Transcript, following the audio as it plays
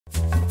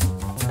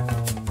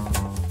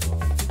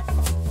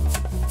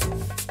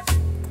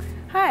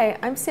Hi,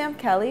 I'm Sam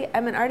Kelly.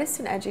 I'm an artist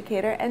and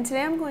educator, and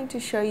today I'm going to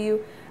show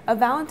you a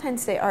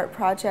Valentine's Day art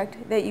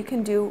project that you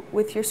can do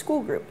with your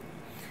school group.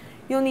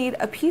 You'll need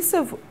a piece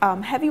of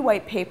heavy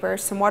white paper,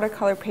 some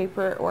watercolor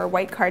paper or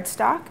white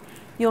cardstock.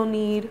 You'll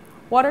need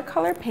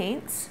watercolor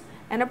paints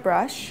and a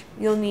brush.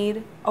 You'll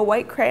need a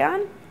white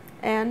crayon,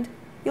 and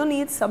you'll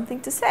need something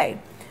to say.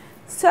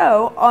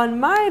 So on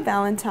my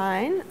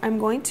Valentine, I'm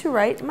going to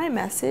write my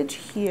message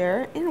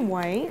here in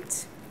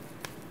white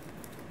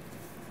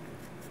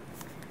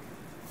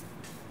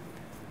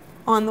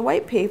on the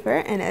white paper,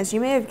 and as you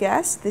may have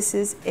guessed, this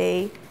is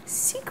a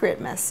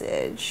secret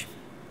message.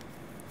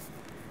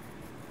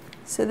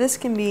 So this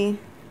can be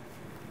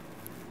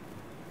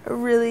a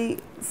really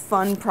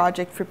fun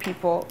project for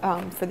people,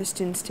 for the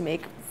students to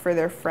make for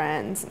their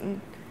friends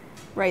and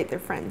write their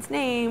friends'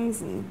 names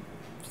and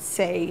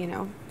say, you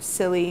know,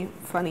 silly,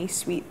 funny,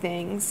 sweet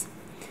things.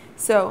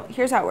 So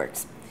here's how it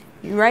works.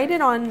 You write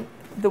it on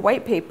the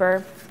white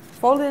paper,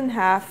 fold it in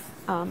half,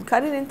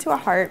 cut it into a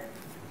heart,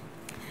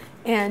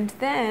 and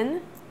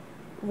then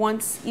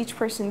once each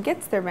person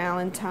gets their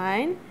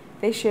Valentine,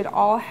 they should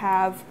all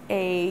have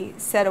a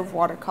set of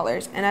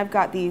watercolors. And I've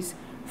got these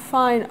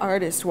fine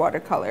artist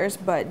watercolors,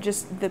 but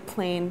just the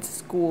plain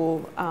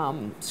school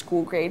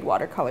grade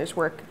watercolors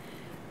work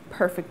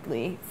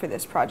perfectly for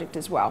this project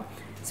as well.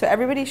 So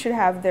everybody should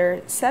have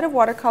their set of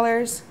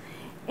watercolors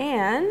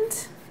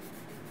and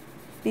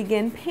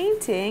begin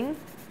painting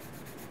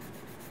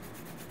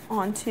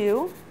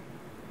onto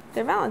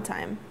their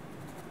Valentine.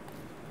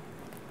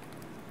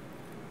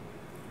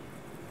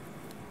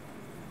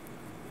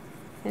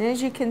 And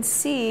as you can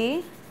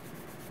see,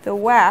 the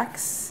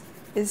wax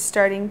is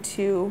starting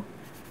to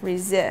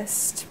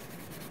resist.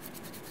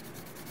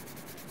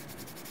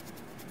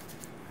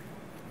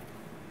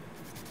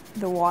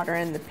 The water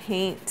and the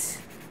paint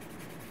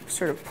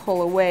sort of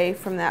pull away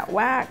from that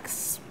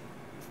wax.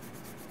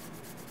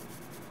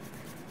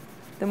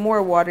 The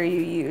more water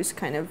you use,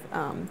 kind of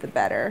the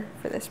better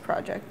for this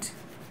project.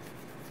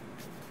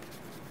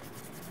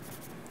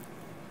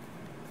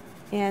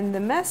 And the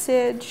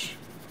message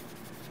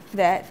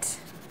that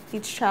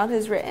each child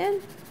has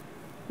written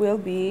will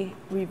be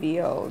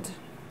revealed.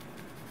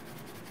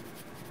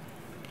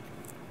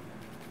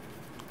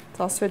 It's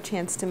also a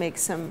chance to make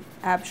some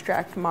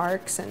abstract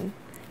marks and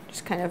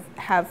just kind of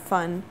have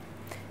fun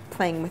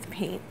playing with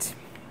paint.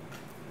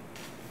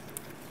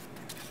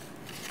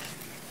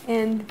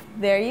 And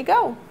there you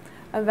go,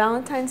 a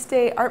Valentine's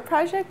Day art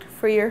project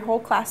for your whole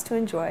class to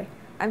enjoy.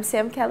 I'm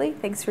Sam Kelly,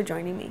 thanks for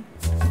joining me.